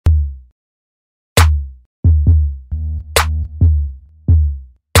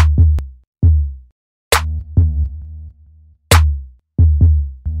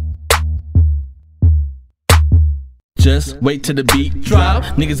Just wait till the beat drop.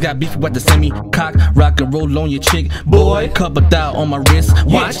 Niggas got beef with the semi cock, rock and roll on your chick, boy. Couple thou on my wrist,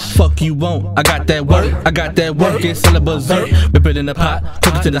 watch. Fuck you won't. I got that work, I got that work. It's still a berserk. Whip it in the pot,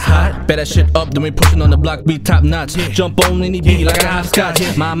 took it to the hot. Bet that shit up, then we pushing on the block, be top notch. Jump on any beat like a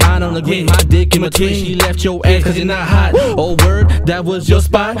hopscotch. My mind on the green, my dick in between. She left your ass cause you're not hot. Oh word, that was your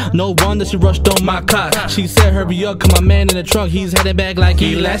spot. No wonder she rushed on my cock. She said hurry up, cause my man in the trunk, he's heading back like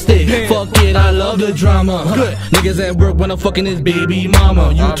elastic. Fuck it, I love the drama. Good niggas at work when I'm fucking his baby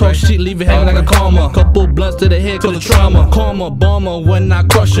mama. You talk shit, leave it hanging like a karma. Couple blunts to the head cause of trauma. Karma, bomber when I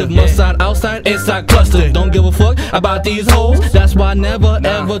crush it. North side, outside, inside cluster. Don't give a fuck about these hoes. That's why I never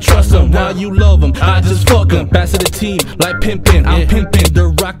ever trust them. Why you love them? I just fuck them. Pass to the team like pimpin'. I'm pimpin'. The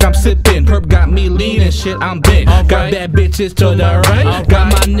rock I'm sippin'. Herb got me leanin'. Shit I'm bent. Got bad bitches to the right.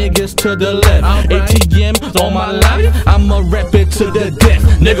 Got my niggas to the left. ATM on my life. I'ma rep it to the death,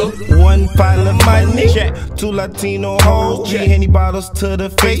 nigga. One pile of money, two Latino hoes, three Henny bottles to the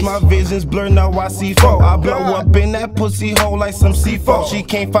face. My vision's blurred, now I see four. I blow up in that pussy hole like some C4. She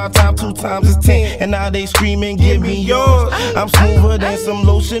came 5 times, 2 times is 10, and now they screaming, give me yours. I'm smoother than some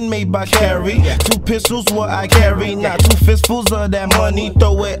lotion made by Carrie. 2 pistols what I carry, not 2 fistfuls of that money.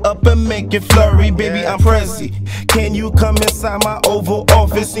 Throw it up and make it flurry, baby. I'm Prezzy. Can you come inside my Oval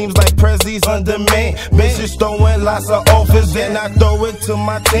Office? Seems like Prezzy's under me. Bitches throwing lots of offers, then I throw it to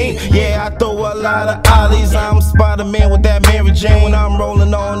my team. Yeah, I throw a lot of ollies. I'm Spider-Man with that Mary Jane. When I'm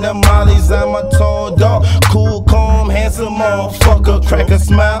rolling on them mollies, I'm a tall dog, cool, calm, handsome motherfucker. Crack a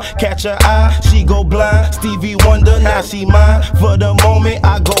smile, catch her eye, she go blind. Stevie Wonder, now she mine. For the moment,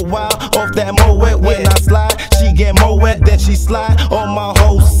 I go wild off that Moet. When I slide, she get more wet, then she slide on my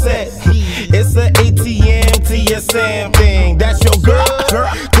whole set. It's a ATM TSM thing. That's your girl,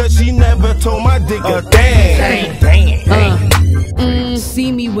 cause she never told my dick a thing.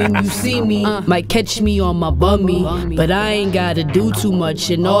 See me when you see me, might catch me on my bummy, but I ain't gotta do too much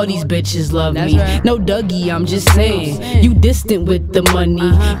and all these bitches love me. No Dougie, I'm just saying, you distant with the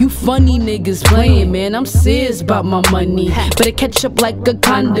money. You funny niggas playing, man, I'm serious about my money. Better catch up like a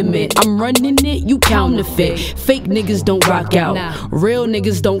condiment, I'm running it, you counterfeit. Fake niggas don't rock out, real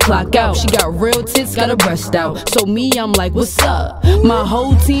niggas don't clock out. She got real tits, got her breast out, so me, I'm like, what's up? My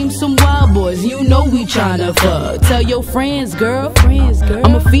whole team some wild boys, you know we tryna fuck. Tell your friends, girl.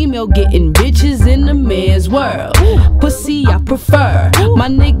 I'm a female getting bitches in the man's world. Pussy I prefer, my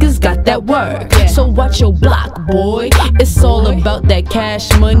niggas got that work. So watch your block, boy. It's all about that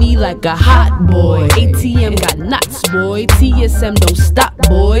cash money like a hot boy. ATM got knots, boy. TSM don't stop,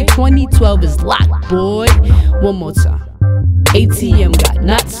 boy. 2012 is locked, boy. One more time. ATM got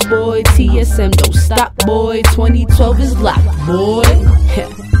knots, boy. TSM don't stop, boy. 2012 is locked, boy.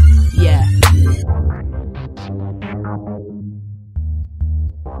 Yeah.